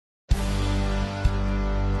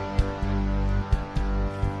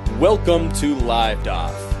Welcome to Live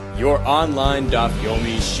Daf, your online Daf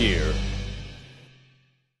Yomi Shir.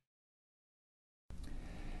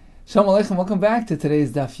 Shalom Aleichem, welcome back to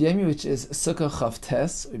today's Daf Yomi, which is SUKKAH Chav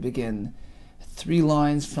Tes. We begin 3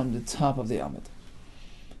 lines from the top of the Amud.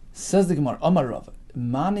 Says the Gemara, Amar Rav,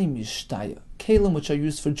 Mani Mishtaya, Kalim which are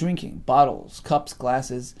used for drinking, bottles, cups,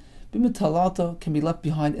 glasses, Bimitalata can be left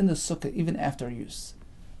behind in the Sukkah even after use.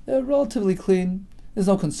 They're relatively clean, there's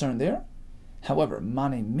no concern there. However,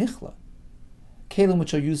 Mani Michla, Kalim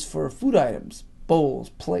which are used for food items, bowls,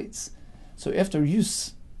 plates, so after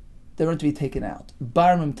use, they're going to be taken out.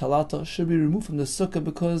 Barim Talata should be removed from the Sukkah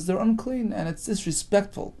because they're unclean and it's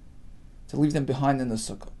disrespectful to leave them behind in the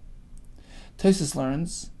Sukkah. Tosfos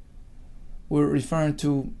learns we're referring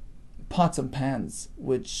to pots and pans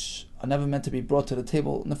which are never meant to be brought to the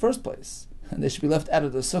table in the first place, and they should be left out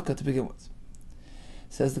of the Sukkah to begin with.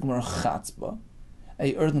 Says the Gemara, Chatzba,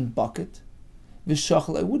 a earthen bucket,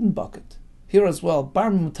 Vishachal, a wooden bucket. Here as well,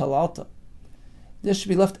 Barim Talalta, they should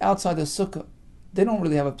be left outside the Sukkah. They don't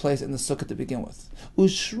really have a place in the Sukkah to begin with.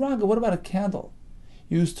 Ushraga, what about a candle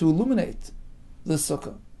used to illuminate the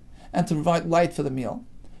Sukkah and to provide light for the meal?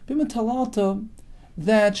 Bimitalata,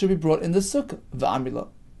 that should be brought in the Sukkah. V'amila,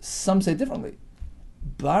 some say differently.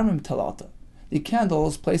 Barim Talata, the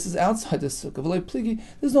candles places outside the Sukkah. V'lei pligi,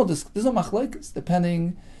 there's no machlekes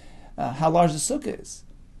depending how large the Sukkah is.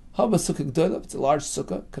 Haba Sukkah Gdola, if it's a large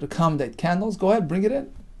Sukkah, could accommodate candles, go ahead, bring it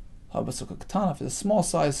in. Haba Sukkah Katana, if it's a small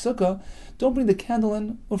size Sukkah, don't bring the candle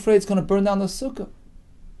in, we're afraid it's going to burn down the Sukkah.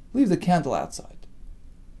 Leave the candle outside.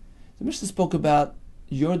 The Mishnah spoke about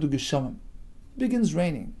Yordu Geshamim. It begins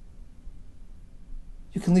raining.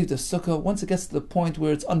 You can leave the Sukkah once it gets to the point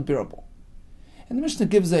where it's unbearable. And the Mishnah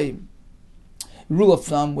gives a rule of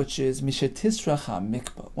thumb, which is Mishetisracha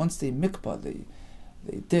Mikpah. Once the mikpah,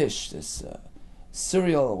 the dish, this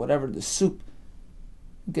cereal or whatever, the soup,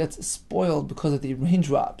 gets spoiled because of the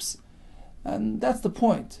raindrops, and that's the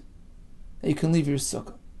point that you can leave your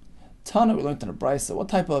Sukkah. Tana, we learned in a brisa. What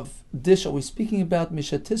type of dish are we speaking about?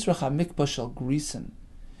 Mishetisracha mikpah shel grisen.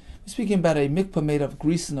 We're speaking about a mikpah made of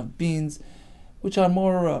grisen, of beans, which are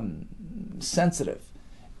more sensitive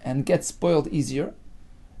and get spoiled easier.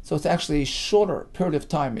 So it's actually a shorter period of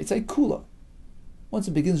time. It's a kula. Once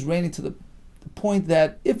it begins raining to the point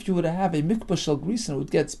that if you were to have a mikpah shel grisen, it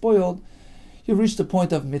would get spoiled, you've reached the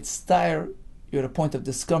point of mitztair, you're at a point of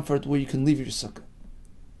discomfort where you can leave your Sukkah.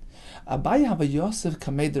 Abaye Rabbi Yosef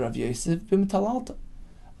kamed Rav Yosef b'mitalalta.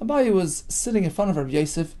 Abaye was sitting in front of Rav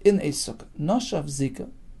Yosef in a Sukkah. Nashav zika.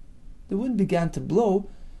 The wind began to blow,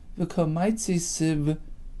 v'kamaitzi siv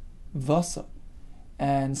vasa,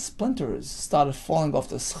 and splinters started falling off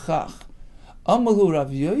the SUKKAH. Amalu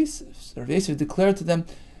Rav Yosef. Rav Yosef declared to them,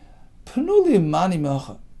 Panuli mani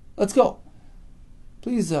mecha. Let's go.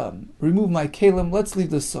 Please remove my kalim. Let's leave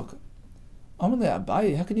the Sukkah. Amalei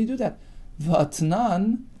Abaye, how can you do that?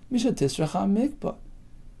 V'atnan mishatisracha mikpah.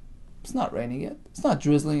 It's not raining yet. It's not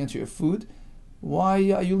drizzling into your food.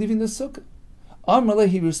 Why are you leaving the Sukkah? Amalei,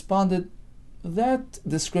 he responded, that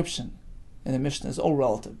description in the Mishnah is all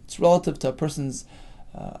relative. It's relative to a person's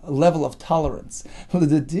level of tolerance.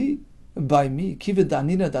 By me,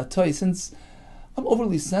 kividanina datoi, since I'm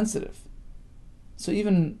overly sensitive, so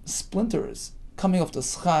even splinters coming off the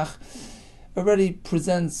SUKKAH already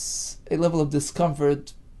presents a level of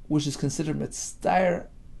discomfort which is considered mitztair,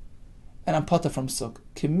 and I'm pata from Sukkah.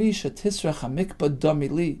 Kimisha tisracha mikpah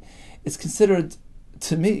damili. It's considered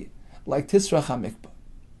to me like tisracha mikpah.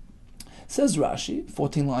 Says Rashi,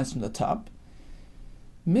 14 lines from the top,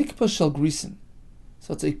 mikpah shel grisen.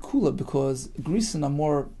 So it's a kula because grisen are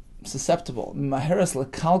more susceptible. Maheres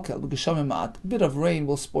localfile b'geshamim ma'at. A bit of rain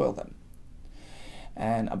will spoil them.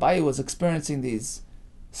 And Abaye was experiencing these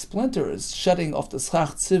splinters shedding off the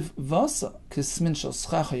SUKKAH tziv vasa kismin shel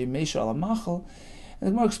SUKKAH yimesher al machal. And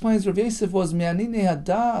the Gemara explains Rav Yosef was me'anine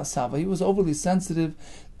hadas hava. He was overly sensitive,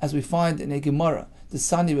 as we find in a Gemara, the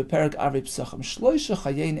Sani beperak Arvei Psachim shloisha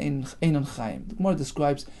chayein einon chayim. The Gemara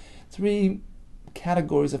describes 3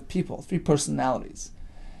 categories of people, 3 personalities,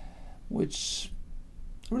 which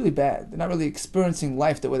really bad. They're not really experiencing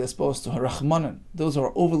life the way they're supposed to. Harachmanan, those who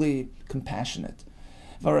are overly compassionate.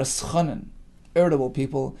 Varaschanan, irritable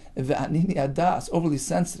people. Ve'anini adas, overly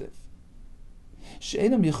sensitive.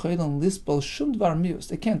 She'enam yichoylan lisbal shum dvar mius.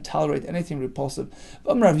 They can't tolerate anything repulsive.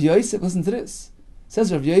 Rav Yosef, listen to this.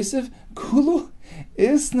 Says Rav Yosef, Kulu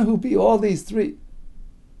isnahu bi, all these 3.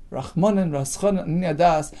 Rachmanan, Raschanan, and Anini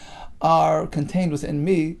adas are contained within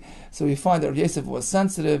me. So we find that Rav Yosef was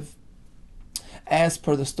sensitive, as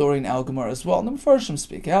per the story in Al Gemara as well. And the Mefarshim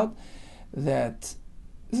speak out that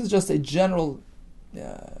this is just a general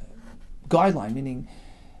guideline, meaning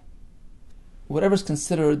whatever's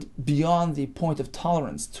considered beyond the point of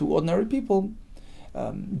tolerance to ordinary people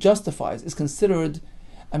is considered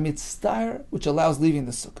a mitzvah which allows leaving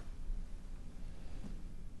the sukkah.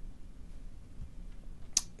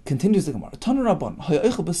 Continues the Gemara. Tanu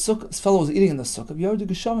Rabban, his fellow was eating in the sukkah. Yardu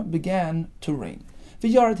Geshem began to rain.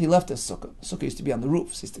 V'yard, he left his sukkah. The sukkah used to be on the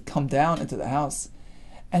roof, so he used to come down into the house,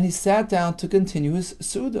 and he sat down to continue his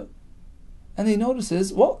suda. And he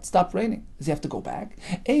notices, well, it stopped raining. Does he have to go back?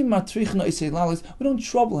 We don't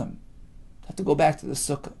trouble him. Have to go back to the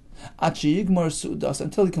sukkah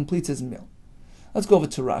until he completes his meal. Let's go over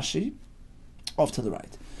to Rashi, off to the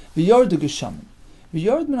right. V'yardu Geshem. So he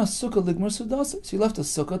left the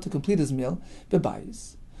sukkah to complete his meal.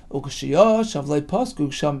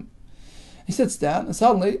 He sits down and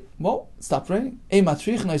suddenly, well, it stopped raining. He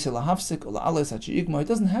doesn't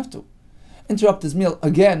have to interrupt his meal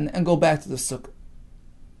again and go back to the sukkah.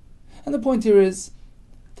 And the point here is,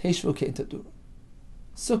 sukkah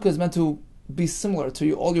is meant to be similar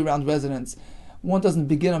to all year round residents. One doesn't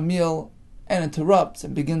begin a meal and interrupts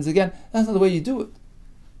and begins again. That's not the way you do it.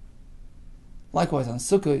 Likewise on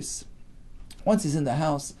Sukkos, once he's in the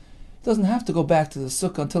house, he doesn't have to go back to the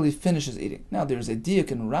sukkah until he finishes eating. Now there's a diak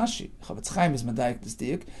in Rashi. Chavetz Chaim is medayik this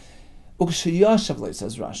diak.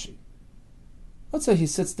 Says Rashi. Let's say he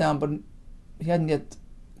sits down, but he hadn't yet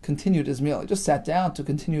continued his meal. He just sat down to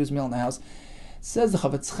continue his meal in the house. Says the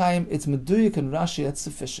Chavetz Chaim, it's meduyik in Rashi, that's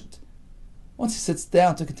sufficient. Once he sits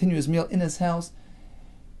down to continue his meal in his house,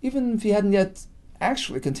 even if he hadn't yet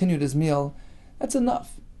actually continued his meal, that's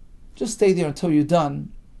enough. Just stay there until you're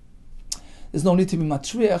done. There's no need to be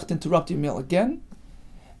matriach to interrupt your meal again.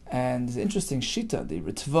 And the interesting shita, the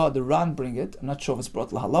Ritva, the Ran bring it, I'm not sure if it's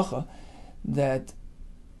brought lahalacha, that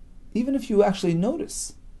even if you actually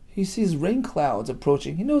notice, he sees rain clouds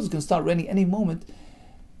approaching, he knows it's going to start raining any moment,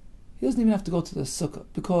 he doesn't even have to go to the sukkah,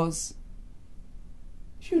 because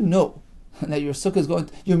if you know that your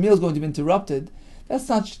your meal is going to be interrupted, that's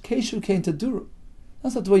not keshu kein taduru.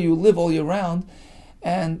 That's not the way you live all year round.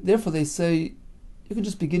 And therefore they say you can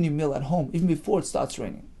just begin your meal at home even before it starts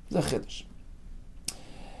raining. It's a chiddush.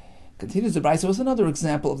 Continues the Brisa with another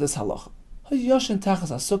example of this halacha. Hayoshin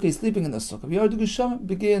tachas sukkah, he's sleeping in the sukkah. V'yardu Geshem,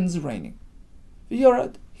 begins raining.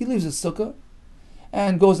 V'yarad, he leaves his sukkah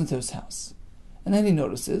and goes into his house. And then he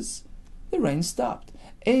notices the rain stopped.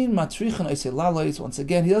 Ein matrichan oisei lalois. Once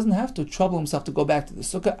again, he doesn't have to trouble himself to go back to the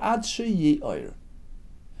sukkah ad sheyeir,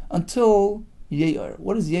 until yeir.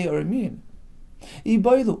 What does yeir mean? The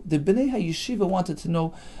Bnei HaYeshiva wanted to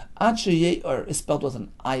know Acha Ye'er is spelled with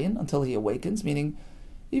an ayin until he awakens, meaning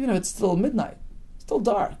even if it's still midnight, still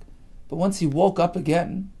dark. But once he woke up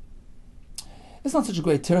again, it's not such a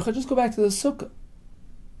great tircha, just go back to the sukkah.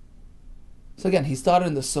 So again, he started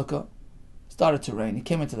in the sukkah, started to rain, he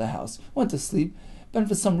came into the house, went to sleep, but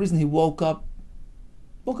for some reason he woke up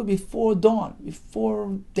before dawn,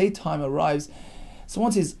 before daytime arrives. So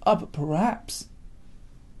once he's up, perhaps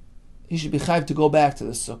he should be chayv to go back to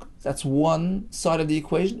the sukkah. That's one side of the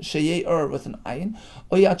equation, sheye'er with an ayin,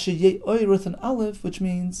 or yat sheye'er with an aleph, which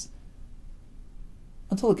means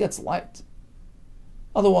until it gets light.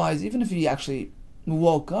 Otherwise, even if he actually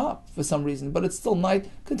woke up for some reason, but it's still night,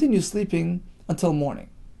 continue sleeping until morning.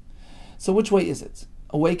 So which way is it?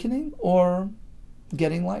 Awakening or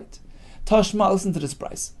getting light? Tashma, listen to this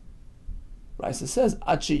Brisa. Brisa says,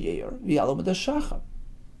 ad sheye'er v'yalom shachar.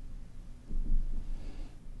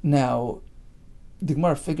 Now, the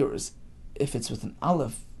Gemara figures, if it's with an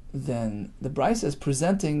aleph, then the Brisa is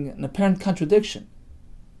presenting an apparent contradiction.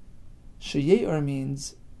 Sheye'er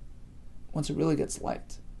means once it really gets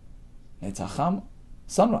light. Netzacham,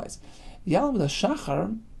 sunrise. Yalam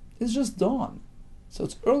shachar is just dawn. So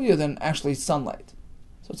it's earlier than actually sunlight.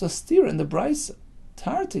 So it's a steer in the Brisa.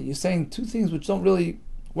 Tarti, you're saying two things which don't really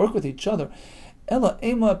work with each other. Ella,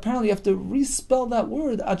 Ema, apparently you have to respell that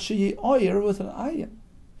word, ad sheye'er, with an ayin.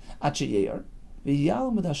 Ad sheye'er,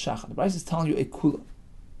 v'yalam shachar. The Brisa is telling you a kula.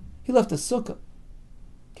 He left the sukkah,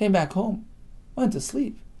 came back home, went to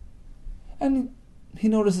sleep, and he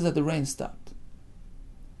notices that the rain stopped.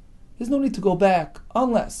 There's no need to go back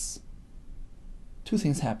unless two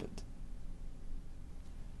things happened.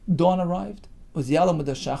 Dawn arrived, was Yalam with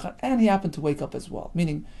the Shachar, and he happened to wake up as well.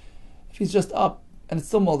 Meaning, if he's just up and it's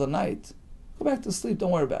still middle of the night, go back to sleep,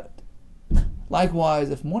 don't worry about it. Likewise,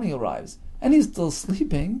 if morning arrives and he's still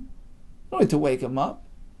sleeping, no need to wake him up.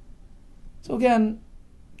 So again,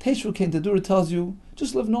 Teshru Kein Tadura tells you,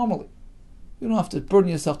 just live normally. You don't have to burden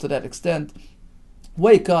yourself to that extent.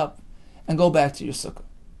 Wake up and go back to your sukkah.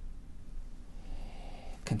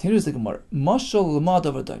 Continues the Gemara. Mashal l'mad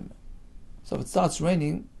over daima. So if it starts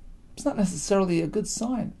raining, it's not necessarily a good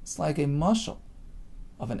sign. It's like a mashal.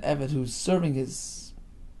 of an Eved who's serving his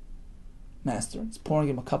master. He's pouring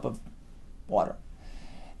him a cup of water.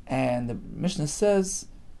 And the Mishnah says,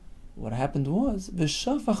 what happened was,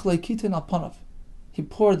 V'shafach leikitin al panav. He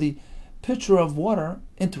poured the pitcher of water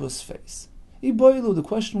into his face. Iboilu, the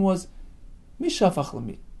question was, Mi shafach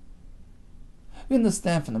lemi. We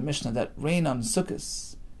understand from the Mishnah that rain on Sukkot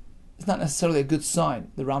is not necessarily a good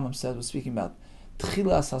sign. The Rambam says, we're speaking about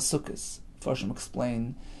Tchilas HaSukkos. Farshim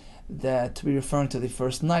explain that to be referring to the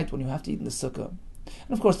first night when you have to eat in the Sukkah.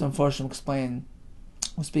 And of course, the Farshim explain,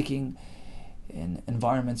 we're speaking in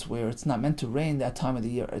environments where it's not meant to rain that time of the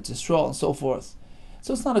year, it's Yisrael and so forth.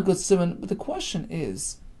 So it's not a good simon, but the question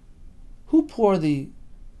is, who poured the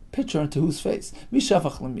pitcher into whose face? Mi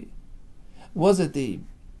shafach lemi. Was it the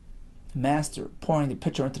master pouring the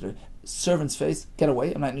pitcher into the servant's face? Get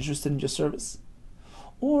away, I'm not interested in your service.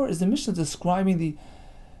 Or is the Mishnah describing the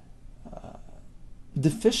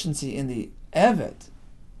deficiency in the Eved?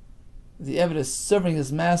 The Eved is serving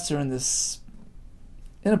his master in this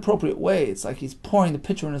inappropriate way. It's like he's pouring the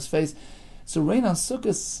pitcher in his face. So rain on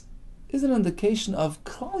Sukkot is an indication of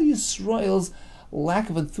Klal Yisrael's lack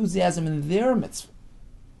of enthusiasm in their mitzvah.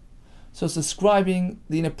 So it's describing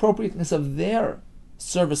the inappropriateness of their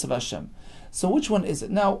service of Hashem. So which one is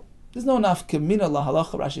it? Now, there's no nafka mina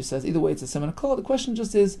lahalacha, Rashi says. Either way, it's a siman klal. The question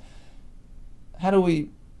just is, how do we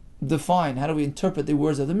define, how do we interpret the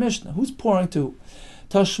words of the Mishnah? Who's pouring to?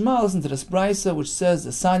 Tashma, listen to this brisa, which says, the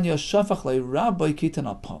sanya shafach le rabbi kitan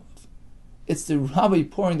al. It's the rabbi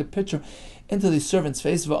pouring the pitcher into the servant's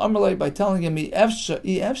face by telling him, I'm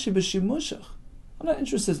not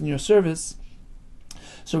interested in your service.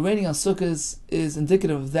 So raining on Sukkot is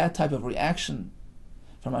indicative of that type of reaction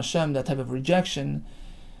from Hashem, that type of rejection,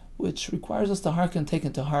 which requires us to hearken, take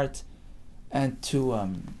into heart, and to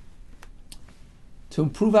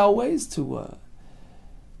improve our ways. So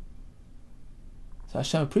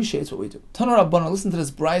Hashem appreciates what we do. Tana Rabbana, listen to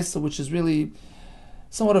this brisa, which is really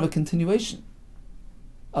somewhat of a continuation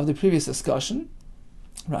of the previous discussion.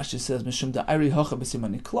 Rashi says, Mishum da'ari hocha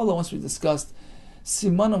b'simani klala. Once we discussed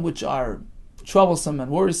simanim which are troublesome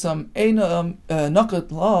and worrisome,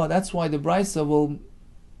 nakat law. That's why the brisa will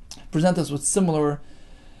present us with similar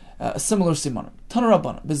simanim. Tana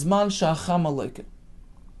Rabbana, bizman sha'acham aleika.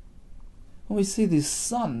 When we see the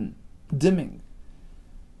sun dimming,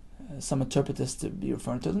 some interpret this to be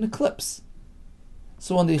referring to an eclipse.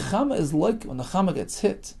 So when the chama is like, when the chama gets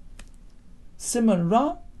hit, siman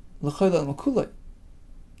ra l'chayla al-makulay,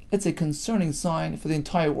 it's a concerning sign for the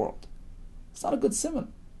entire world. It's not a good siman.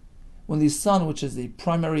 When the sun, which is the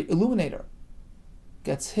primary illuminator,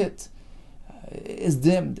 gets hit, is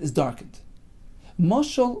dimmed, is darkened.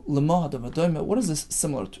 Mashal l'mahad of what is this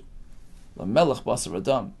similar to? L'melech basar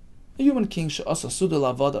adam, a human king she'asa suda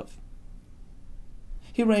l'avadav.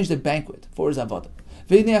 He arranged a banquet for his avodah.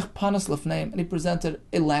 V'yineach panas lefneim, and he presented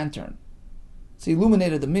a lantern. So he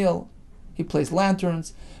illuminated the meal, he placed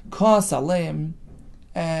lanterns, ka'as aleim,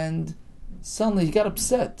 and suddenly he got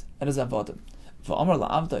upset at his avodah. V'amar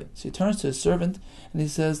la'avdai, so he turns to his servant and he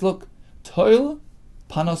says, look, toil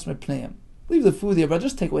panos mepneim, leave the food here, but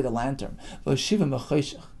just take away the lantern. V'shiva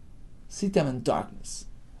mechoshech, seat them in darkness.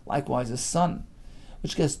 Likewise, the sun,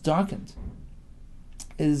 which gets darkened,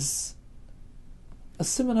 is a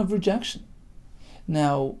siman of rejection.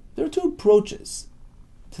 Now, there are two approaches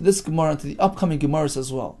to this Gemara and to the upcoming Gemaras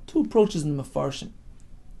as well. Two approaches in the Mefarshim.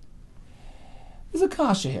 There's a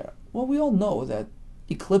kasha here. Well, we all know that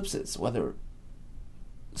eclipses, whether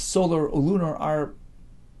solar or lunar, are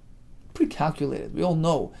pre-calculated. We all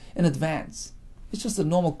know in advance. It's just a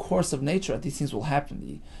normal course of nature that these things will happen.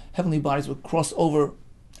 The heavenly bodies will cross over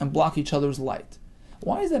and block each other's light.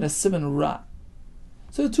 Why is that a siman ra?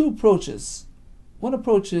 So the two approaches. One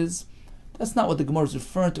approach is, that's not what the Gemara is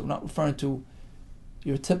referring to. We're not referring to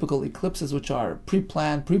your typical eclipses, which are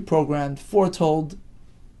pre-planned, pre-programmed, foretold,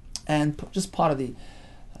 and just part of the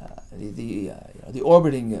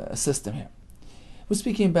orbiting system here. We're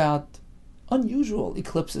speaking about unusual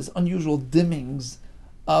eclipses, unusual dimmings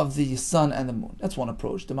of the sun and the moon. That's one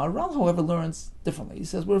approach. The Maharal, however, learns differently. He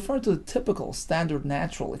says we're referring to the typical, standard,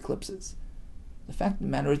 natural eclipses. The fact of the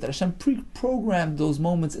matter is that Hashem pre-programmed those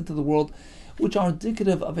moments into the world, which are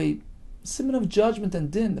indicative of a siman of judgment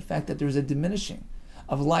and din, the fact that there is a diminishing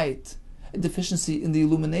of light, a deficiency in the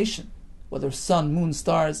illumination, whether sun, moon,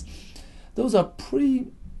 stars. Those are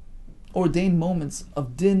preordained moments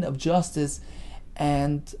of din, of justice,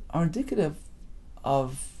 and are indicative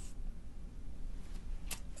of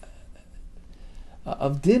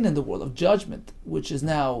din in the world, of judgment, which is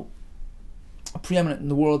now preeminent in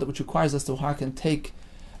the world, which requires us to hearken, take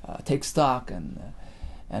stock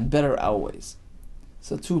and better our ways.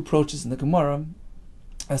 So two approaches in the Gemara.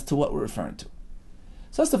 as to what we're referring to.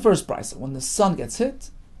 So that's the first brisa. When the sun gets hit,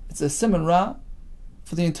 it's a siman ra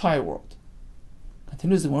for the entire world.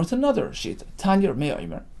 Continues the Gemara with another sheet. Tanya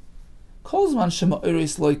Me'omer. Kolzman Shema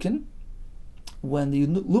Oiris Loikin, when the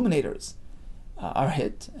illuminators are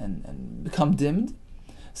hit and become dimmed,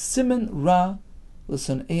 siman ra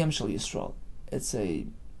l'son ayam shel Yisrael. It's a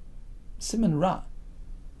siman ra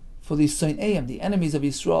for the son ayam, the enemies of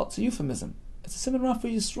Yisrael. It's a euphemism. It's a siman ra for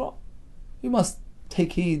Yisrael. We must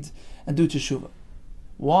take heed and do teshuvah.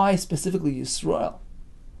 Why specifically Yisrael?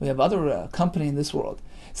 We have other company in this world.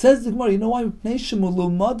 Says the Gemara, you know why?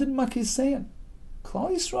 Klal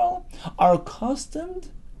Yisrael are accustomed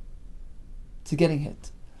to getting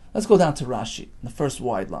hit. Let's go down to Rashi, in the first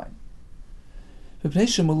wide line. You know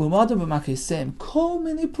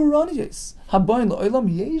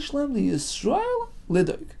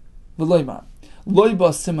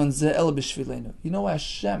why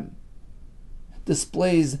Hashem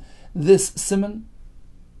displays this siman?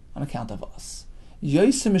 On account of us. So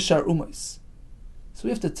we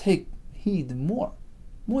have to take heed more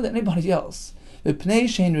than anybody else. Because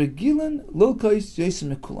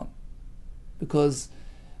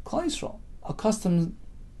Klal Yisrael are accustomed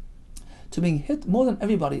to being hit more than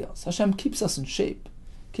everybody else. Hashem keeps us in shape,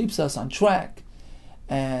 keeps us on track,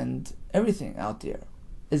 and everything out there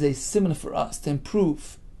is a siman for us to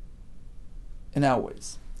improve in our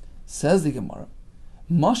ways. Says the Gemara,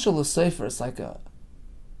 Mashal HaSefer is like a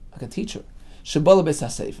teacher. Shabala Beis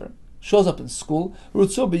HaSefer shows up in school,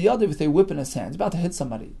 Rutzo b'yadav with a whip in his hands, about to hit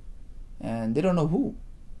somebody, and they don't know who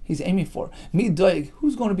he's aiming for. Mi doig,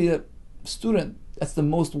 who's going to be the student that's the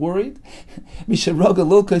most worried? Misharaga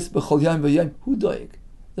lolkais b'chol yom v'yom. Who doig?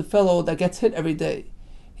 The fellow that gets hit every day.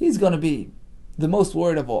 He's going to be the most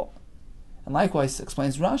worried of all. And likewise,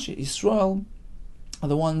 explains Rashi, Yisrael are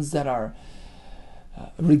the ones that are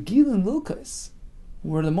regilin lolkais,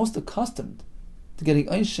 who are the most accustomed to getting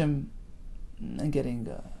Eishim and getting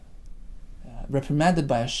reprimanded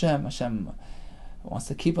by Hashem. Hashem wants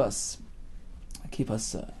to keep us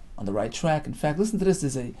on the right track. In fact, listen to this.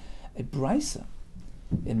 There's a brisa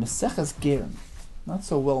in Maseches Gerim, not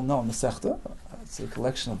so well known Masechta. It's a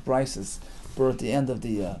collection of brises brought at the end of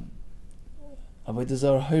the Avodah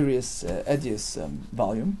Zarah Horius Edius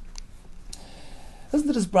volume. Listen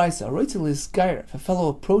to this brisa. If a fellow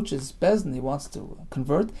approaches Bezdin, he wants to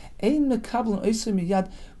convert, we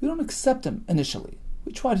don't accept him initially.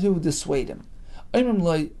 We try to dissuade him.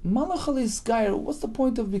 What's the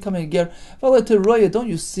point of becoming a ger? Don't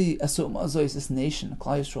you see this nation,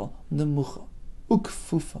 Klal Yisrael, nemucha,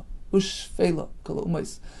 ukfufa, ushfela,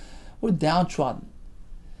 we're downtrodden.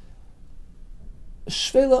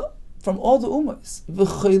 Shfela from all the ummahs.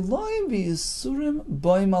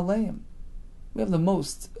 We have the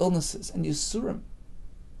most illnesses and yisurim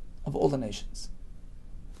of all the nations.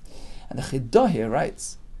 And the Chidah here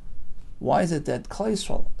writes, why is it that Klal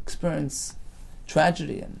Yisrael experience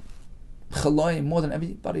tragedy and chaloim more than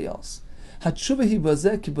everybody else? That's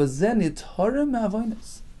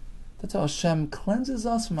how Hashem cleanses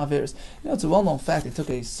us from averis. You know, it's a well-known fact. They took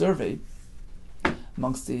a survey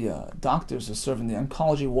amongst the doctors who serve in the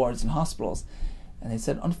oncology wards and hospitals, and they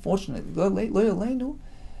said, unfortunately,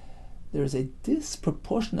 there is a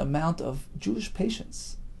disproportionate amount of Jewish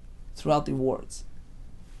patients throughout the wards.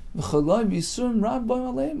 Hashem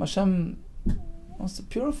wants to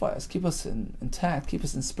purify us, keep us intact, keep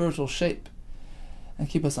us in spiritual shape, and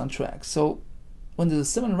keep us on track. So, when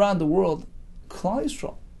there's a siman around the world, Klal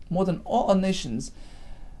Yisrael, more than all our nations,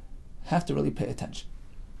 have to really pay attention.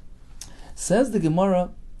 Says the Gemara,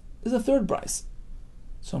 there's a third brisa.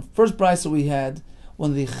 So, in first brisa we had,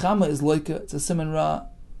 when the chama is loika, it's a siman ra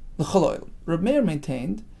l'chol. Reb Meir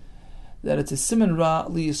maintained that it's a siman ra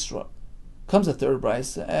li Yisrael. Comes a third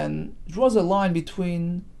brisa and draws a line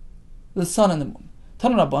between the sun and the moon.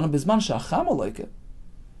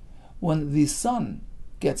 When the sun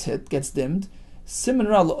gets hit, gets dimmed, siman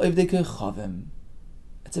ra l'oivdei chavim.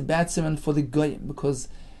 It's a bad siman for the goyim because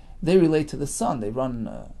they relate to the sun. They run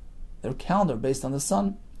their calendar based on the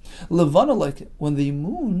sun. Levana like it. When the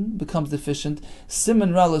moon becomes deficient,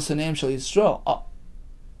 siman ra l'saneim shel Yisrael.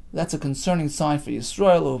 That's a concerning sign for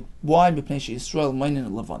Yisrael. Why? Because Yisrael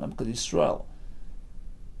meinin levana. Because Yisrael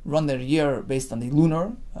run their year based on the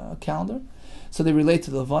lunar calendar, so they relate to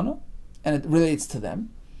the levana, and it relates to them.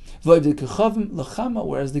 Whereas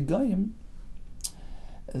the goyim,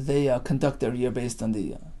 they conduct their year based on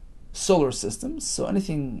the solar systems. So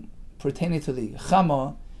anything pertaining to the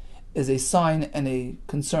chama is a sign and a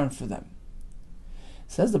concern for them.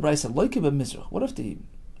 Says the Brisa, what if the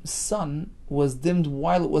sun was dimmed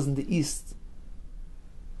while it was in the east,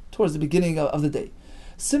 towards the beginning of the day?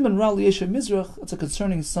 Siman Ra L'Yeshev Mizrach, it's a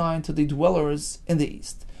concerning sign to the dwellers in the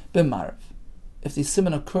east. B'Marav. If the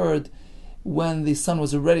siman occurred when the sun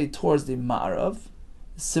was already towards the Ma'arav,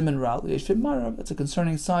 Siman Ra L'Yeshev Ma'arav, it's a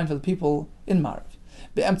concerning sign for the people in Ma'arav.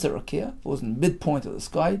 Be'emtza Rakia, it was in the midpoint of the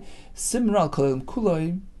sky, Siman Ra L'Kolim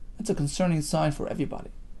Kuloi, it's a concerning sign for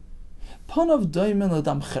everybody. Panav Doimin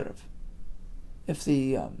L'Dam Cherev. If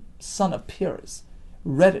the sun appears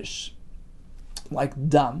reddish, like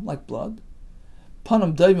dam, like blood,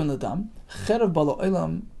 Panam Doimin L'Dam, Cherev Bala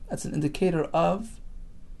Olam, that's an indicator of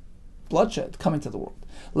bloodshed coming to the world.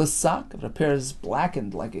 L'Sak, if it appears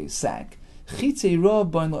blackened like a sack, Chitzei Ra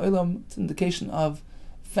Bain L'Olam, it's an indication of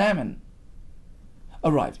famine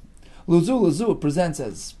arriving. Luzu, it presents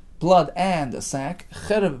as blood and a sack.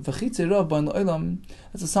 Cherev v'chitzei ra bain l'olam,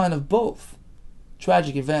 that's a sign of both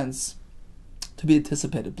tragic events to be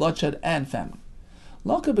anticipated, bloodshed and famine.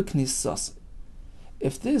 Laka b'knisasei,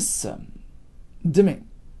 if this dimming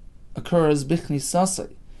occurs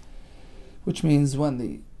b'knisasei, which means when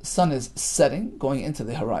the sun is setting, going into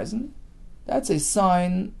the horizon, that's a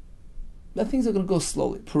sign that things are going to go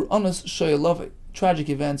slowly. Per anus shoyelove, tragic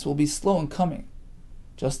events will be slow in coming,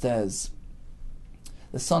 just as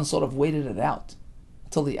the sun sort of waited it out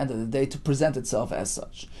until the end of the day to present itself as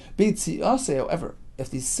such. B'tziase, however, if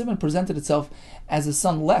the siman presented itself as the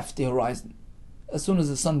sun left the horizon, as soon as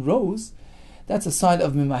the sun rose, that's a sign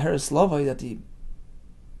of mimaheres lavai, that the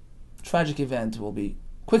tragic event will be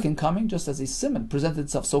quick in coming, just as the siman presented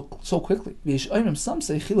itself so quickly. Some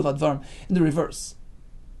say in the reverse,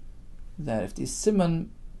 that if the siman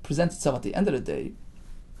presents itself at the end of the day,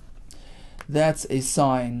 that's a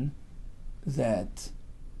sign that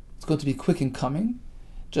it's going to be quick in coming,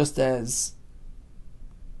 just as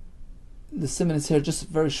the siman is here just a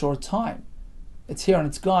very short time. It's here and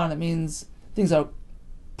it's gone. It means things are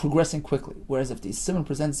progressing quickly. Whereas if the siman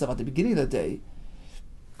presents itself at the beginning of the day,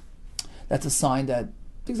 that's a sign that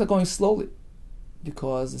things are going slowly,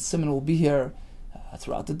 because the siman will be here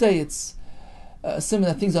throughout the day. It's a siman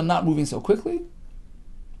that things are not moving so quickly,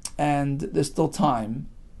 and there's still time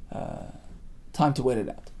to wait it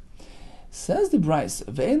out. Says the Bryce,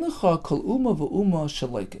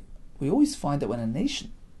 we always find that when a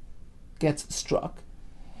nation gets struck,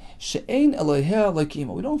 we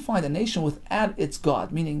don't find a nation without its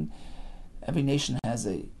God, meaning every nation has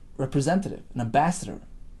a representative, an ambassador,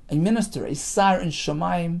 a minister, a sar in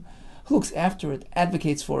Shemaim, who looks after it,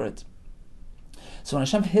 advocates for it. So when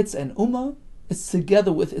Hashem hits an ummah, it's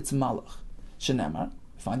together with its malach. Shenamar,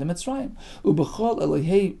 we find the Mitzrayim. Ubechol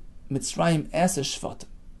Elohei Mitzrayim Eser Shvatim.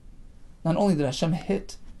 Not only did Hashem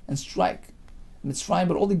hit and strike Mitzrayim,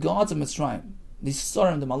 but all the gods of Mitzrayim, the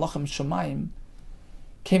Sarim, the Malachim Shemaim,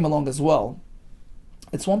 came along as well.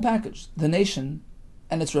 It's one package, the nation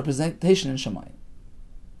and its representation in Shemaim.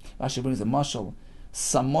 Rashi brings a mashal,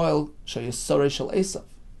 Samuel Shayesore Shal Esav.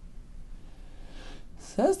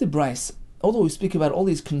 Says the Bryce, although we speak about all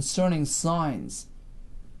these concerning signs,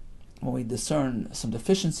 when we discern some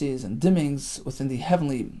deficiencies and dimmings within the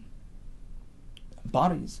heavenly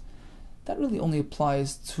bodies, that really only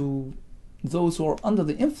applies to those who are under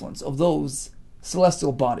the influence of those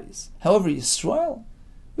celestial bodies. However, Yisrael,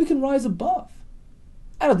 we can rise above,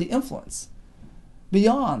 out of the influence,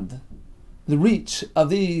 beyond the reach of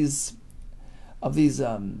these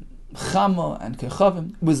Chama and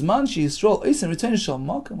Kechavim. Bizman she Yisrael Eisen return Shal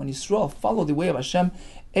Malkim, when Yisrael follow the way of Hashem,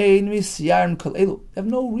 Ein Misyarim Kol Elu. They have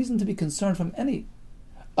no reason to be concerned from any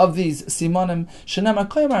of these simanim. Shenamar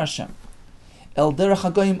Koyamar Hashem. El derech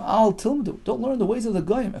hagoyim al tilmdu. Don't learn the ways of the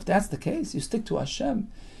goyim. If that's the case, you stick to Hashem.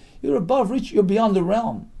 You're above reach. You're beyond the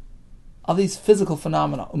realm of these physical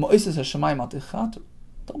phenomena. Don't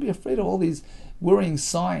be afraid of all these worrying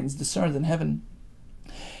signs discerned in heaven.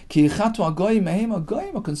 Ki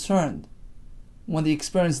hagoyim are concerned when they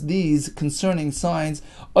experience these concerning signs.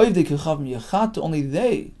 Only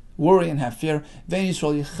they worry and have fear.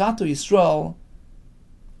 Yisrael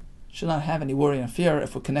should not have any worry and fear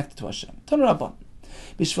if we're connected to Hashem. There are 4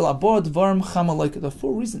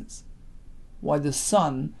 reasons why the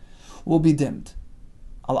sun will be dimmed.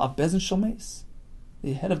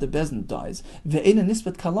 The head of the bezin dies, and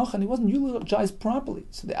he wasn't eulogized properly.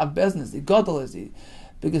 So the Abbezin is the Gadol, is the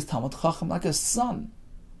biggest Talmud Chacham, like a sun,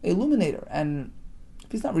 a illuminator. And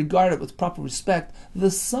if he's not regarded with proper respect, the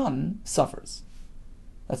sun suffers.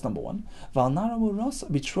 That's number 1. Valnara Murasa,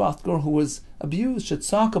 a betrothed girl who was abused,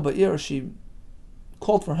 Shetzaka Ba'ir, she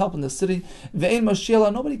called for help in the city. Ve'ein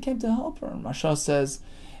Mashiach, nobody came to help her. And Masha says,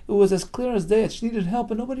 it was as clear as day that she needed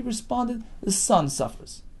help and nobody responded. The sun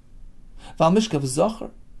suffers. Val Mishkav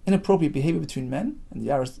Zachar, inappropriate behavior between men. And the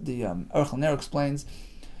Aruch LaNer explains,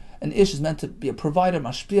 An ish is meant to be a provider,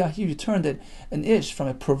 mashpia. He returned it, an ish, from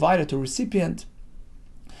a provider to a recipient.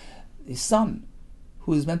 The son,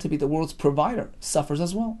 who is meant to be the world's provider, suffers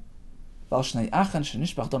as well. On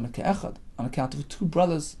account of two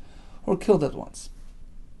brothers who were killed at once.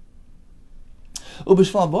 There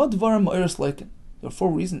are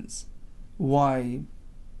 4 reasons why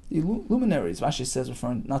the luminaries, Rashi says,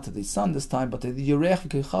 referring not to the sun this time, but to the Yerech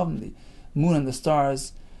v'Kechavim, the moon and the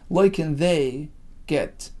stars, they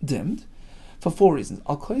get dimmed, for 4 reasons.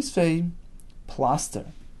 Al-Koisfei, plaster,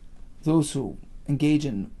 those who engage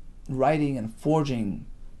in writing and forging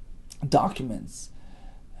documents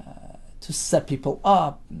to set people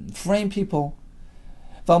up, and frame people.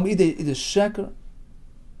 Valmide is sheker,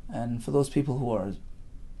 and for those people who are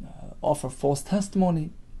offer false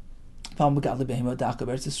testimony.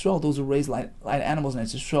 Those who raise light animals in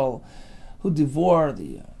Eretz Yisrael, who devour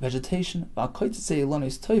the vegetation. And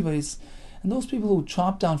those people who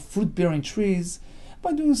chop down fruit-bearing trees,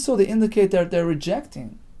 by doing so they indicate that they're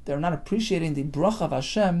rejecting, they're not appreciating the bracha of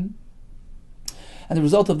Hashem, and the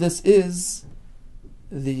result of this is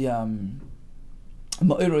the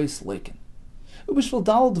ma'iros leikin. There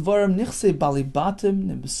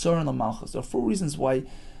are 4 reasons why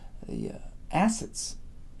the assets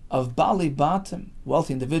of Bali Batim,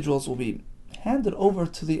 wealthy individuals, will be handed over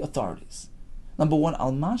to the authorities. Number 1,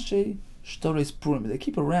 Almashe Shtores Purim. They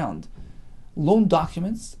keep around loan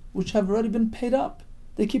documents which have already been paid up.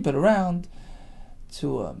 They keep it around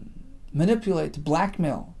to manipulate, to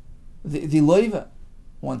blackmail the loiva,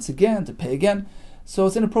 once again, to pay again. So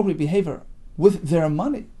it's inappropriate behavior with their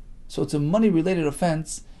money. So it's a money-related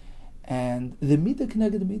offense, and the midah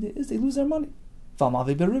connected to midah is they lose their money. Or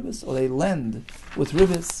they lend with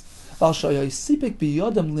ribis. Let's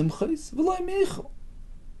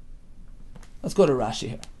go to Rashi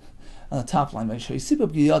here. On the top line, it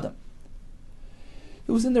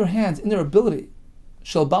was in their hands, in their ability.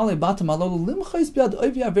 They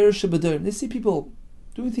see people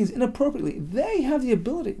doing things inappropriately. They have the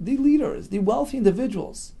ability, the leaders, the wealthy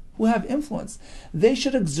individuals who have influence. They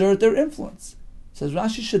should exert their influence. Says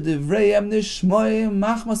Rashi,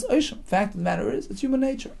 fact of the matter is, it's human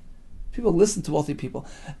nature. People listen to wealthy people.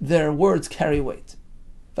 Their words carry weight.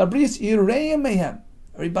 Everybody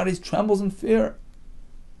trembles in fear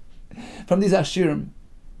from these ashirim.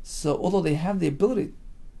 So although they have the ability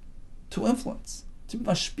to influence, to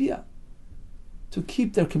mashpia, to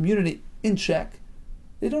keep their community in check,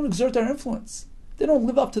 they don't exert their influence. They don't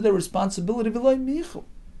live up to their responsibility.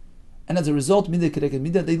 And as a result,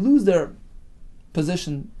 they lose their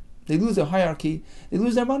position, they lose their hierarchy, they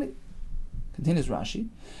lose their money. Continues Rashi.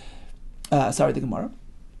 The Gemara.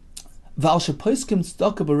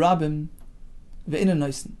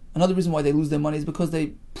 Another reason why they lose their money is because they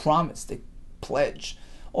promise, they pledge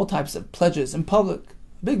all types of pledges in public,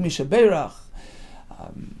 big misha beirach,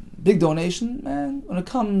 big donation, and when it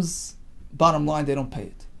comes bottom line, they don't pay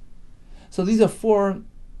it. So these are 4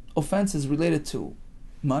 offenses related to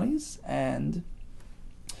monies, and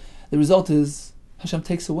the result is Hashem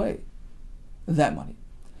takes away that money.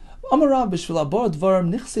 There are 4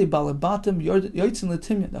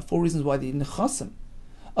 reasons why the nechasim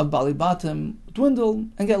of Bali Batim dwindle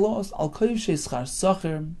and get lost.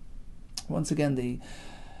 Once again,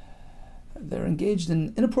 they're engaged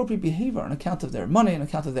in inappropriate behavior on account of their money, on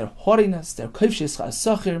account of their haughtiness, their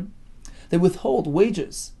they withhold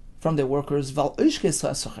wages from their workers.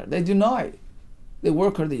 They deny the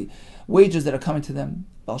worker the wages that are coming to them.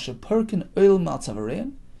 They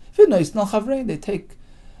take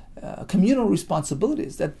communal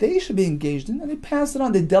responsibilities that they should be engaged in, and they pass it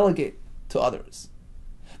on, they delegate to others.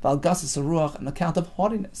 On account of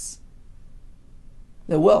haughtiness,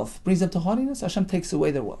 their wealth brings them to haughtiness. Hashem takes away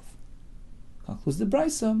their wealth. Concludes the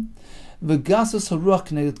Brisa.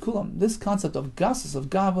 This concept of gasus, of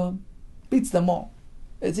gava, beats them all.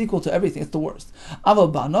 It's equal to everything. It's the worst. And the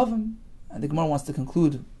Gemara wants to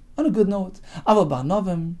conclude on a good note.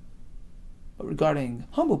 Regarding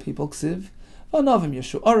humble people, ksiv,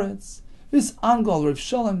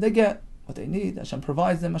 they get what they need. Hashem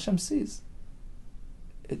provides them. Hashem sees.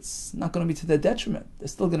 It's not going to be to their detriment. They're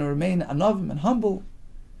still going to remain anavim and humble,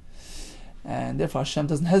 and therefore Hashem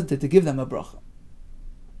doesn't hesitate to give them a bracha.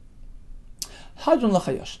 Hadron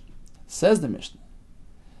lachayosh, says the Mishnah.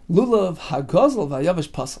 Lulav hagazal v'yavish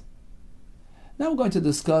pasal. Now we're going to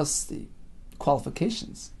discuss the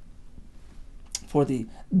qualifications for the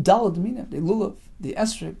dalad minim, the lulav, the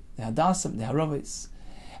esrog, the hadasim, the haravis.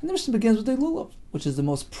 And the Mishnah begins with the lulav, which is the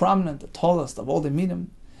most prominent, the tallest of all the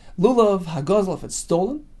minim. Lulav hagazal, if it's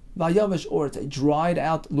stolen, v'yavish, or it's a dried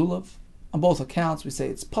out lulav. On both accounts, we say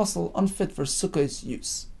it's pasal, unfit for sukkah's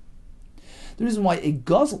use. The reason why a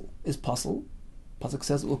guzzle is puzzle, pasuk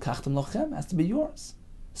says ulkachtem lochem, has to be yours.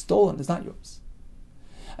 Stolen is not yours.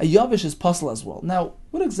 A yavish is puzzle as well. Now,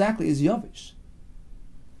 what exactly is yavish?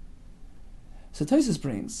 So Tosfos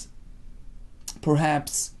brings,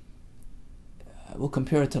 perhaps, we'll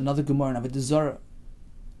compare it to another Gemara in Avodah Zarah.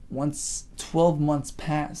 Once 12 months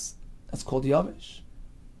pass, that's called yavish.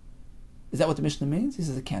 Is that what the Mishnah means? He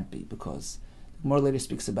says it can't be, because the Gemara later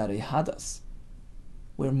speaks about a hadas,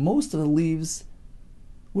 where most of the leaves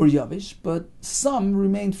were yavish, but some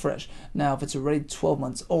remained fresh. Now, if it's already 12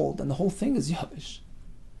 months old, then the whole thing is yavish.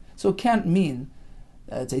 So it can't mean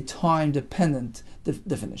that it's a time-dependent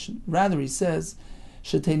definition. Rather, he says,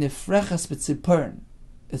 Shetei nefrechas b'tzipern.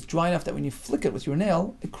 It's dry enough that when you flick it with your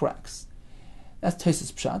nail, it cracks. That's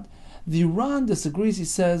Tosfos Pshat. The Ran disagrees. He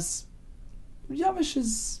says, yavish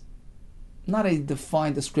is not a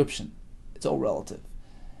defined description. It's all relative.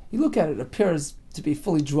 You look at it, it appears to be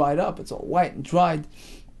fully dried up. It's all white and dried.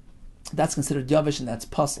 That's considered yavish, and that's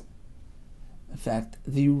puzzle. In fact,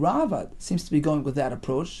 the Ravad seems to be going with that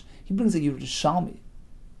approach. He brings a Yerushalmi,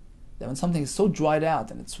 that when something is so dried out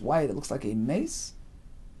and it's white, it looks like a mace,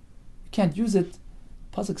 you can't use it.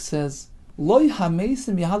 Pasuk says, Loi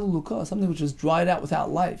ha-meisim yahaluluka, something which is dried out without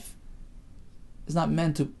life, is not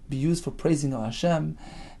meant to be used for praising of Hashem.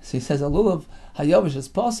 So he says, Alulav hayavish is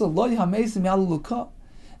puzzle, Loi ha-meisim yahaluluka.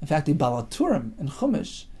 In fact, the Balaturim in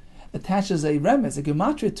Chumash attaches a remez, a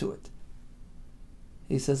gematria to it.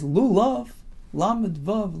 He says, Lulav, Lamed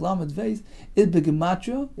Vav, Lamed Vez, it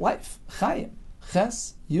begematria, life, Chayim,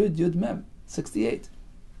 Ches, Yud, Yud Mem, 68.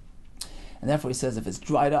 And therefore he says, if it's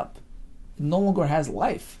dried up, it no longer has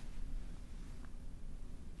life.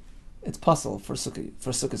 It's puzzle for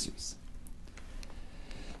sukkah's use.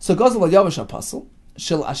 So Gazel al-Yavish puzzle,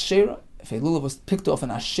 Shil Ashera, if a lulav was picked off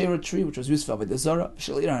an Asherah tree, which was used for Avodah Zarah,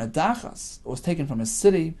 Shil Iran Adachas, it was taken from a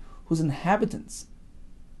city whose inhabitants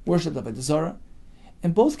worshipped Avodah Zarah.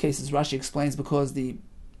 In both cases, Rashi explains, because the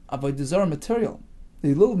Avodah Zarah material,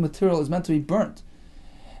 the lulav material, is meant to be burnt,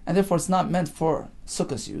 and therefore it's not meant for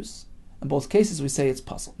sukkah's use. In both cases, we say it's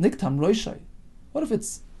puzzle. Niktam roishai. What if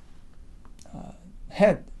its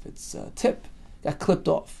head, if its tip, got clipped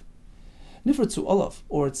off? Nifratzu olav,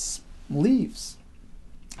 or its leaves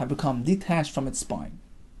have become detached from its spine.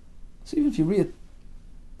 So even if you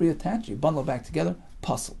reattach, you bundle it back together,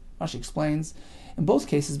 puzzle. Rashi explains, in both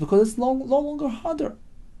cases, because it's no longer hadar.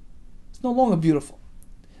 It's no longer beautiful.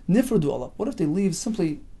 Nifradu olav. What if the leaves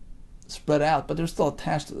simply spread out, but they're still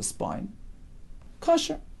attached to the spine?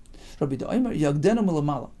 Kasher. Rabbi Yehuda Yagdenu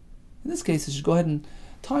milamala. In this case, you should go ahead and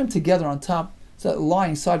tie them together on top, so that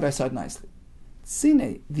lying side by side nicely.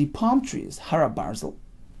 Sine, the palm trees, Hara Barzel,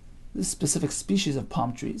 this specific species of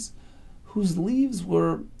palm trees, whose leaves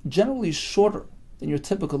were generally shorter than your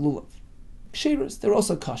typical lulav. Ksheras, they're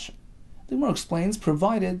also kasher. The Gemara explains,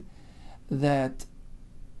 provided that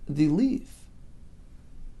the leaf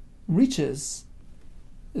reaches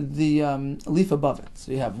the leaf above it.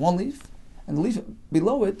 So you have one leaf, and the leaf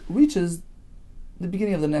below it reaches the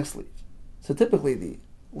beginning of the next leaf. So typically the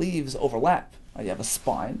leaves overlap. You have a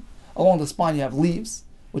spine. Along the spine you have leaves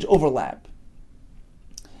which overlap.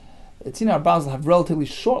 Tzina or Basel have relatively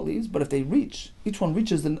short leaves, but if they reach, each one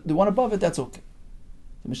reaches the one above it, that's okay.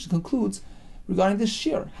 The Mishnah concludes regarding this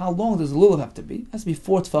shear. How long does the lulav have to be? It has to be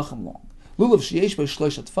 4 tfachim long. Lulav sheyesh by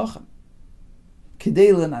shloisha tfachim.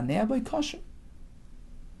 Kidei lenaneh by kasher.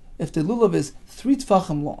 If the lulav is 3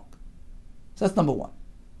 tfachim long, so that's number 1.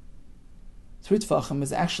 3 tfachim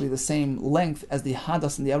is actually the same length as the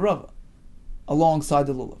hadas and the arava, alongside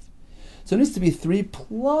the lulav. So it needs to be 3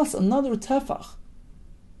 plus another tefach.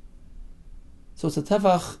 So it's a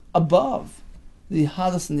tefach above the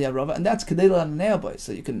hadas and the arava, and that's kedei l'anei,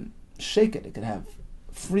 so you can shake it. It can have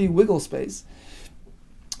free wiggle space.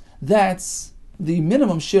 That's the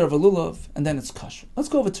minimum share of a lulav, and then it's kosher. Let's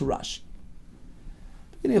go over to Rashi.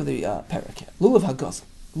 Beginning of the parak here. Lulav hagazel.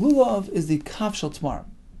 Lulav is the kaf shel tmarim,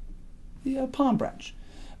 the palm branch.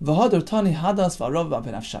 V'hadar tani hadas v'arava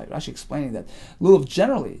b'nafshai. Rashi explaining that lulav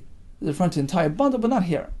generally is referring to the entire bundle, but not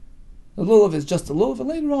here. The lulav is just a lulav, and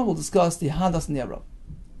later on we'll discuss the hadas and the arav.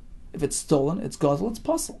 If it's stolen, it's gazel, it's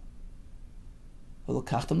puzzle.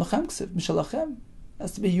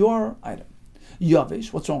 Has to be your item.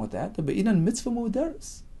 Yavish, what's wrong with that? The be'inan mitzvah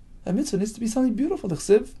mu'uderes. A mitzvah needs to be something beautiful. The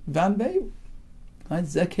chsiv van veyu. Right?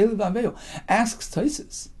 Zekeli van veyu. Asks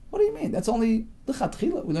Tosfos, what do you mean? That's only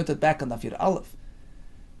l'chatchila. We learned that back on Daf Yud Aleph.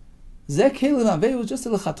 Zekeli van veyu is just a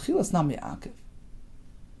l'chatchila. It's not mi'akev.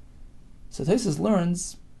 So Tosfos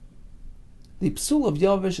learns the psul of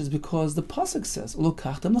yavish is because the pasuk says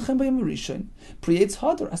 "Ulokachtem lachem b'yom rishon" creates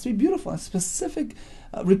hadar. Has to be beautiful, a specific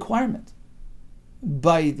requirement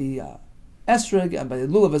by the esrog and by the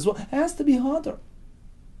lulav as well, it has to be hadar.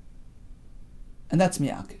 And that's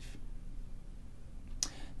miyakiv.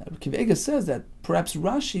 Now, Rabbi Yehuda says that perhaps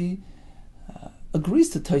Rashi agrees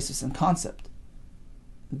to Tosfos in concept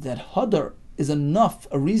that hadar is enough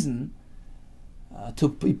a reason to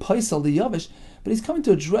be paisal the yavish, but he's coming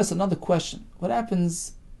to address another question. What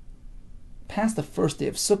happens past the first day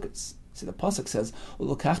of Sukkot? See, the pasuk says,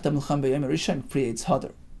 creates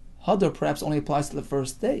hadar. Hadar perhaps only applies to the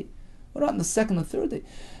first day. What about in the second and third day?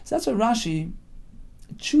 So that's why Rashi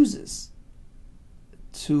chooses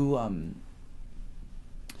to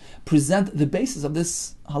present the basis of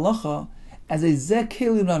this halacha as a zeh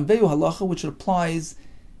keli ranveu halacha, which applies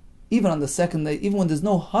even on the second day, even when there's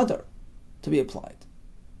no hadar to be applied.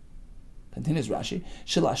 Continues Rashi,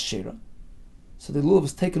 shel ashera. So the lulav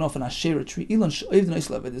was taken off an ashera tree,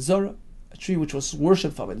 a tree which was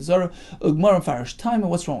worshipped for Avodah Zarah, ugmar and farish time, and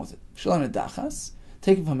what's wrong with it? Shalom dachas,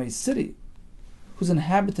 taken from a city whose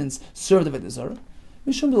inhabitants served Avodah Zarah.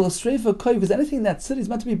 Mishum b'lasreifa koy, because anything in that city is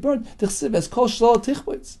meant to be burned. Tichsiv as kol shlal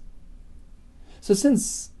tichboitz. So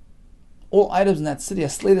since all items in that city are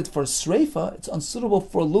slated for sreifa, it's unsuitable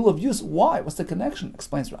for lulav use. Why? What's the connection?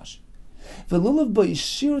 Explains Rashi. V'lulav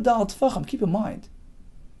b'yishir dal tfacham. Keep in mind,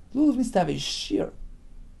 lulav needs to have a shir,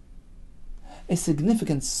 a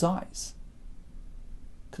significant size.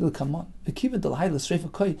 Since this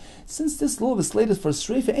lulav is slated for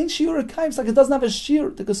sreifa, ain't shiur kaim. It's like it doesn't have a shir.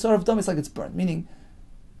 The gesar of dam is like it's burnt. Meaning,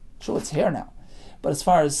 sure, it's here now, but as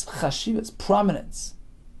far as chashivas, prominence,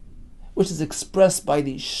 which is expressed by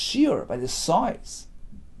the shir, by the size,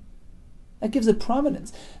 that gives it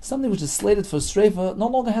prominence. Something which is slated for sreifa no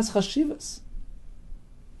longer has chashivas.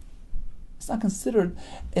 It's not considered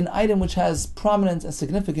an item which has prominence and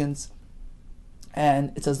significance,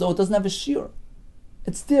 and it's as though it doesn't have a shir.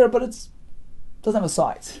 It's there, but it doesn't have a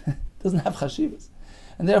size. It doesn't have chashivas,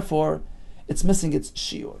 and therefore it's missing its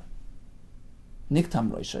shiur. Niktam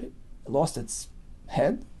roishay, it lost its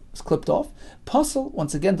head, it's clipped off. Puzzle,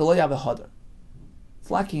 once again, the loyav hadar. It's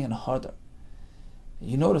lacking in hadar.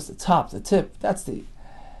 You notice the top, the tip, that's the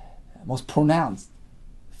most pronounced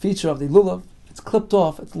feature of the lulav. It's clipped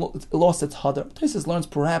off, it lost its hadar. Tosfos learns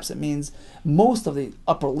perhaps it means most of the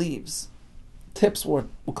upper leaves, tips were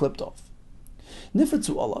clipped off.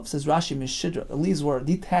 Nifritzu olav, says Rashi Mishidra, the leaves were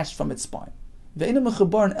detached from its spine. Ve'ina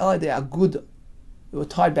mechubar elai de aguda. They were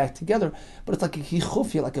tied back together, but it's like a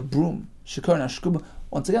hichufia, like a broom. Shikar and ashkuba.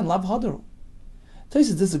 Once again, lav hadaru.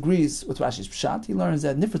 Tosfos disagrees with Rashi's pshat. He learns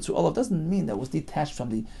that nifritzu olav doesn't mean that it was detached from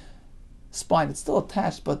the spine. It's still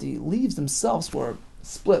attached, but the leaves themselves were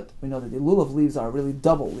split. We know that the lulav leaves are really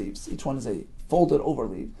double leaves. Each one is a folded over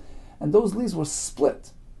leaf. And those leaves were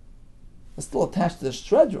split. They're still attached to the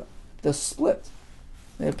shredra. They're split.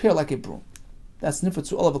 They appear like a broom. That's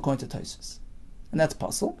nifritzu olav according to Tosfos. And that's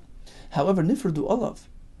puzzle. However, nifrdu olav,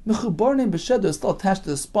 mechubarnim b'shedra, is still attached to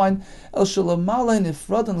the spine. El shalamale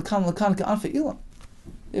nifradan l'kan l'kan ka'anfe ilam.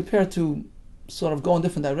 They appear to sort of go in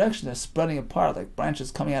different directions. They're spreading apart like branches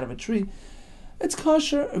coming out of a tree. It's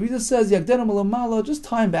kosher. Rabbi Yehuda says yagdenim l'mala, just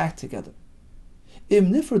tie them back together.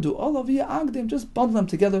 Im nifrdu olav ya'agdim, just bundle them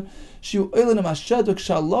together. Shiu oilenim hashedra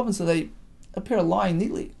k'shalav, so they appear lying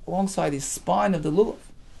neatly alongside the spine of the lulav,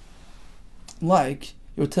 like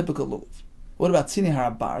your typical lulav. What about tzine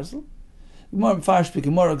harabarzel? Gemara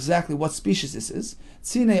speaking more exactly what species this is.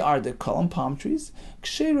 Tzine are the column palm trees.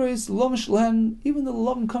 Ksherois lovim shlehen, even the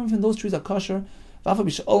lovim coming from those trees are kosher. Vafa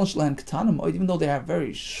b'shalon shlehen ketanim, even though they have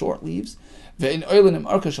very short leaves. Ve'in oilenim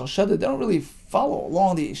arka shal shedra, they don't really follow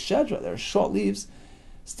along the shedra. They're short leaves.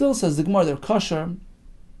 Still, says the Gemara, they're kosher.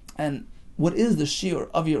 And what is the shiur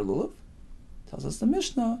of your lulav? Tells us the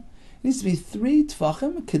Mishnah, it needs to be 3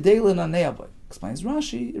 tfachim kedelin aneaboy. Explains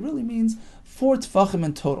Rashi, it really means 4 tfachim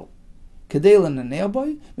in total. Kedelin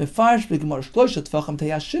aneaboy, mefarish b'gemar shloisha tfachim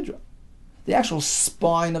teyash shidra. The actual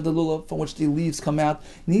spine of the lulav from which the leaves come out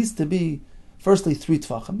needs to be firstly 3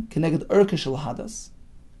 tfachim, keneged urkish al hadas,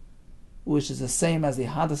 which is the same as the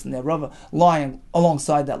hadas and the rava lying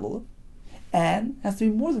alongside that lulav, and has to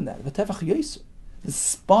be more than that. V'tefach yosu. The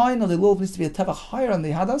spine of the lulav needs to be a tefach higher than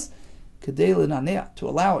the hadas, to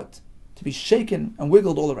allow it to be shaken and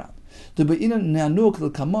wiggled all around. The Gemara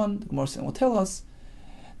will tell us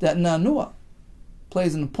that Nanua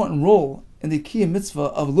plays an important role in the kiyum mitzvah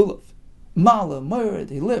of lulav. Mala,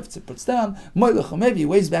 moired, he lifts, it puts down, moilach, maybe he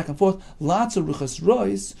waves back and forth, lots of ruchas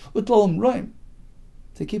rois, utlolim roim,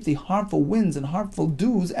 to keep the harmful winds and harmful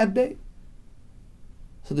dews at bay.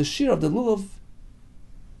 So the shear of the lulav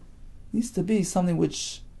needs to be something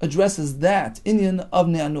which addresses that inyan of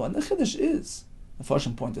ne'anua. And the chiddush is, the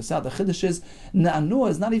Farshim point this out, the chiddush is, ne'anua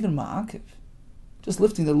is not even ma'akiv. Just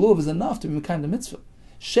lifting the lulav is enough to be mekayim the mitzvah.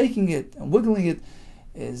 shaking it and wiggling it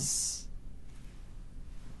is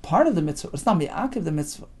part of the mitzvah. It's not mi'akiv the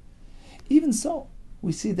mitzvah. Even so,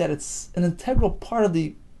 we see that it's an integral part of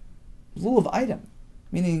the lulav item.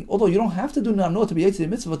 Meaning, although you don't have to do namno to be yotze the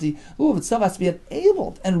mitzvah, but the lulav itself has to be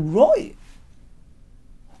enabled and roy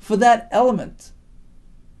for that element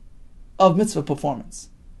of mitzvah performance.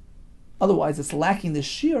 Otherwise, it's lacking the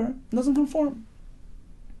shear and doesn't conform.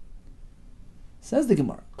 Says the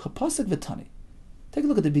Gemara, Kapasik Vitani. Take a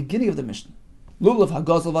look at the beginning of the Mishnah. Lulav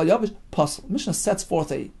hagazel v'yavish pasel. Mishnah sets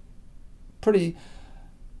forth a pretty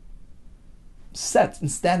set and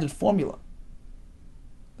standard formula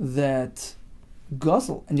that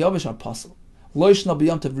gazel and yavish are pasel. Lo yishna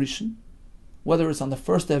b'yom tov rishon, whether it's on the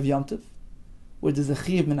first day of Yom Tov, where there's a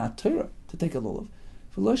chiyuv min ha-Torah to take a lulav,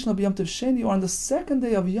 or on the second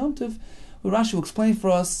day of Yom Tov, where Rashi will explain for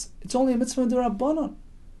us, it's only a mitzvah d'Rabbanan.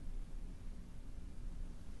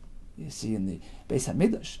 You see, in the Beis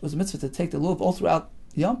HaMikdash, it was a mitzvah to take the lulav all throughout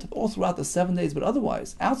Yom Tov, all throughout the 7 days, but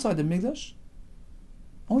otherwise, outside the Mikdash,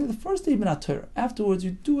 only the first day of Torah. Afterwards,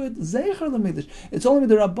 you do it zeicher l'Mikdash. It's only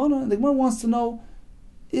d'Rabbanan, and the Gemara wants to know,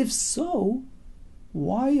 if so,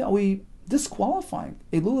 why are we disqualifying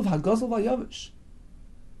a lulav hagazel v'yavish?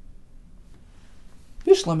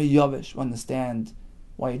 Vishlami yavish, we understand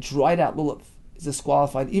why a dried out lulav is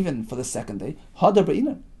disqualified even for the second day. Hadar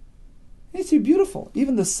be'inan. It needs to be beautiful.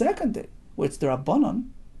 Even the second day, where it's the Rabbanan,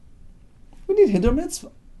 we need Hiddur Mitzvah.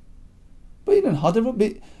 But you didn't Hadar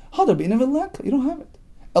be'inan v'leka. You don't have it.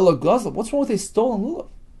 Ela gazel, what's wrong with a stolen lulav?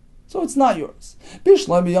 So it's not yours.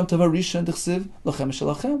 Bishlami yom tov harishan d'chsiv lachem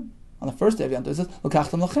shalachem. On the first day of Yom Tov, it says,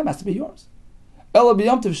 L'kachtam lachem, has to be yours. Ela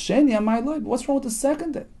b'yom tov sheni amay loy. What's wrong with the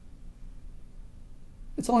second day?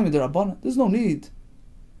 It's only midrabanan. There's no need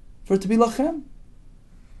for it to be lachem.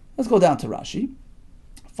 Let's go down to Rashi.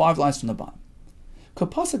 5 lines from the bottom.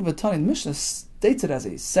 Kapasik v'tani, the Mishnah states it as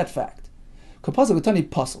a set fact. Kapasik v'tani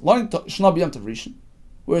pasal. Lo yishna b'yom tov rishon,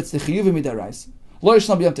 where it's the chiyuvim midaraisa. Lo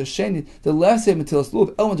yishna b'yom tov sheni, the last day of Matilas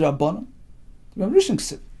Lulav, el midrabanan. The Yom Rishon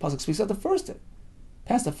Ksiv. Pasuk speaks about the first day.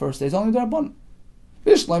 Past the first day is only midrabanan.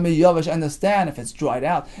 Vishlami yavish, I understand if it's dried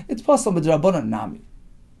out. It's possible midrabanan nami.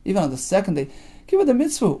 Even on the second day, give it the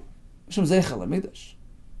mitzvah. It's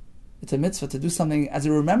a mitzvah to do something as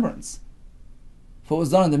a remembrance for what was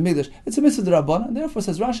done in the Mikdash. It's a mitzvah d'Rabbanan, and therefore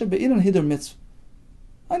says Rashi be'inan hiddur mitzvah.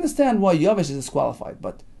 I understand why yavish is disqualified,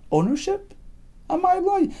 but ownership? Why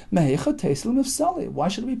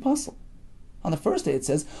should it be possible? On the first day it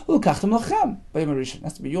says, L'kachtam lachem, b'yom harishon,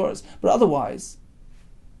 has to be yours. But otherwise,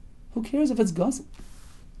 who cares if it's gazel?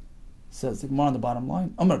 Says the Gemara on the bottom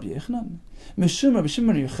line, Amar Rabbi Yehuda, Mishum Rabbi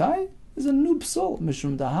Shimon Yochai is a new psal.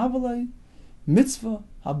 Mishum dahavalei mitzvah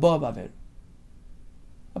haba b'avera.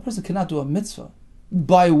 A person cannot do a mitzvah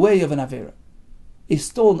by way of an avera. A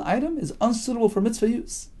stolen item is unsuitable for mitzvah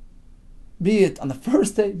use, be it on the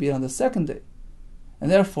first day, be it on the second day,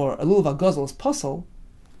 and therefore a lulav hagazel is pasal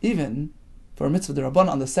even for a mitzvah d'Rabbanan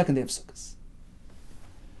on the second day of Sukkot.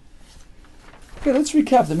 Okay, let's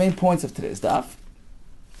recap the main points of today's daf.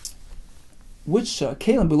 Which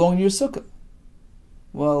kalim belong in your sukkah?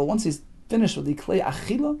 Well, once he's finished with the klei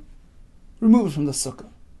achila, remove it from the sukkah.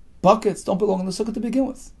 Buckets don't belong in the sukkah to begin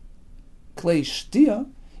with. Klei shtia,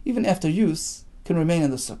 even after use, can remain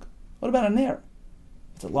in the sukkah. What about a nair?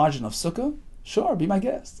 If it's a large enough sukkah, sure, be my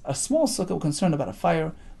guest. A small sukkah, concerned about a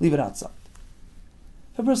fire, leave it outside.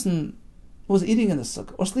 If a person was eating in the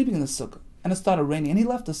sukkah or sleeping in the sukkah and it started raining and he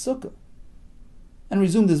left the sukkah and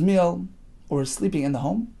resumed his meal or is sleeping in the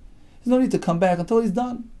home, there's no need to come back until he's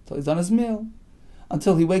done his meal,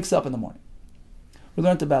 until he wakes up in the morning. We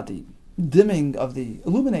learned about the dimming of the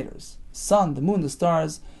illuminators, sun, the moon, the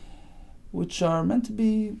stars, which are meant to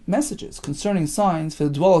be messages concerning signs for the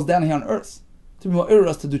dwellers down here on earth, to be more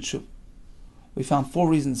us to do tshuva. We found 4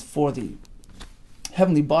 reasons for the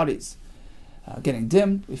heavenly bodies getting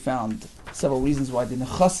dimmed. We found several reasons why the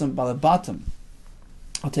nechasim balabatim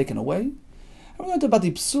are taken away. And we learned about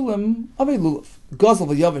the psulim of a lulav. Gazel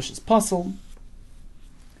v'yavish is pasal.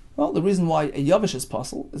 Well, the reason why a yavish is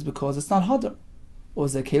pasal is because it's not hadar. Or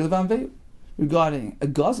is it kelev anveyu? Regarding a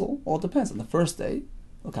gazel, all it depends. On the first day,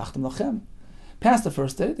 l'kachtem lachem. Past the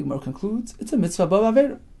first day, the Gemara concludes, it's a mitzvah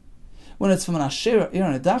b'avera. When it's from an asherah,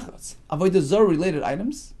 and a dachatz, avodah zarah related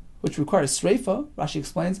items, which require sreifa, Rashi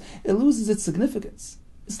explains, it loses its significance.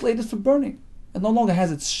 It's slated for burning. It no longer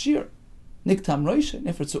has its shear. Niktam roisha,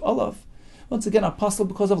 nifritzu olav. Once again, apostle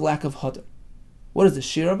because of lack of hadar. What is the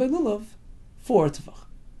shear of a lulav? 4 tefach.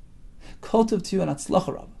 Kol tov to you and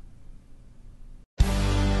atzlacha Rabbi.